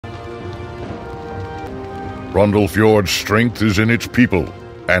Hrundle Fjord's strength is in its people,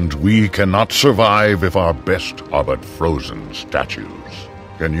 and we cannot survive if our best are but frozen statues.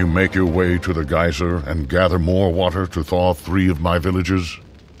 Can you make your way to the geyser and gather more water to thaw 3 of my villages?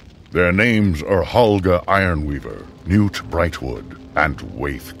 Their names are Holga Ironweaver, Newt Brightwood, and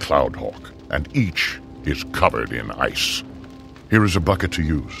Waith Cloudhawk, and each is covered in ice. Here is a bucket to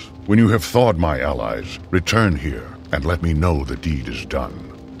use. When you have thawed my allies, return here and let me know the deed is done.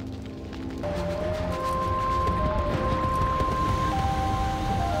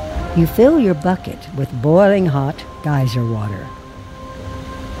 You fill your bucket with boiling hot geyser water.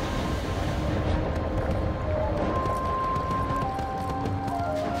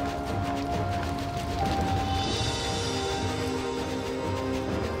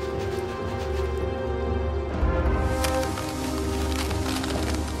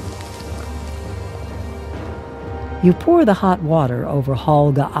 You pour the hot water over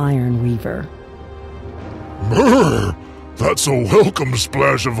Holga Ironweaver. Brr! That's a welcome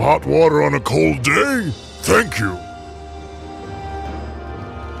splash of hot water on a cold day. Thank you.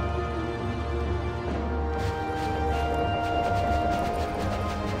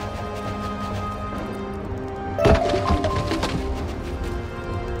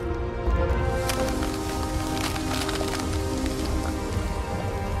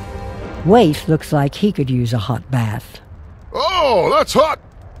 Waith looks like he could use a hot bath. Oh, that's hot!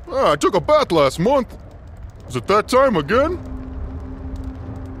 I took a bath last month. Is it that time again?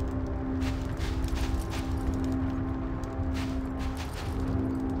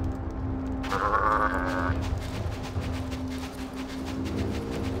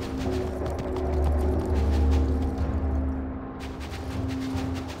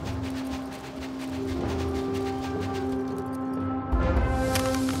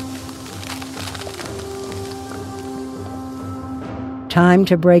 Time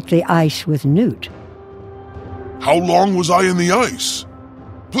to break the ice with Newt. How long was I in the ice?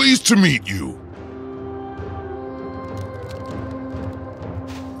 Pleased to meet you.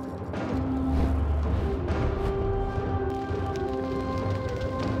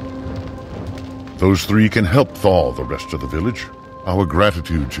 Those 3 can help thaw the rest of the village. Our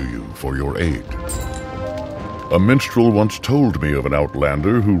gratitude to you for your aid. A minstrel once told me of an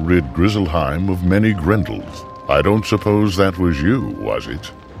outlander who rid Grizzleheim of many grendels. I don't suppose that was you, was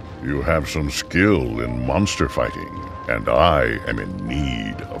it? You have some skill in monster fighting, and I am in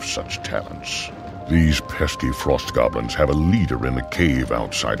need of such talents. These pesky frost goblins have a leader in the cave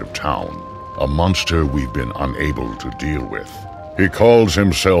outside of town, a monster we've been unable to deal with. He calls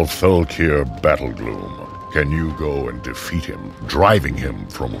himself Thulkir Battlegloom. Can you go and defeat him, driving him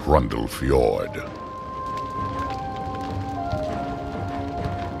from Hrundle Fjord?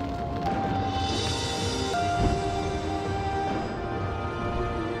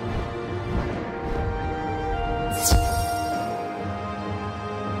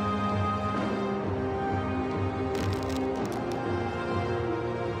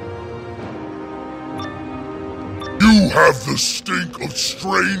 You have the stink of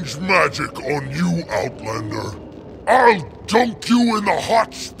strange magic on you, Outlander. I'll dunk you in the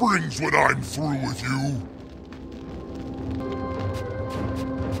hot springs when I'm through with you.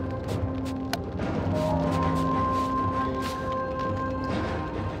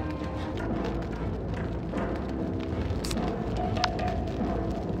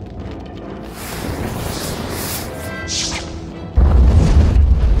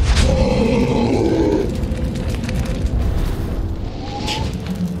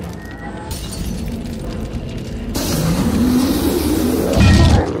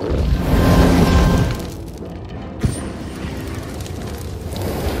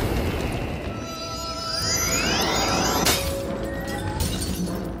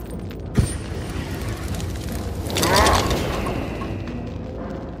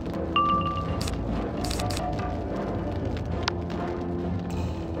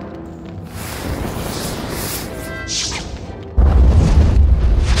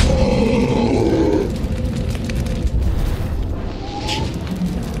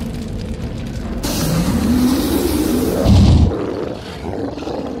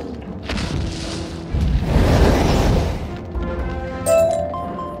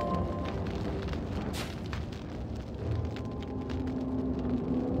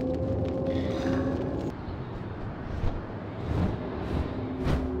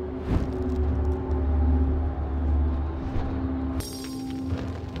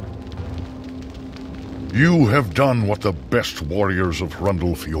 You have done what the best warriors of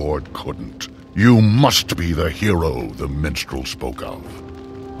Hrundle Fjord couldn't. You must be the hero the minstrel spoke of.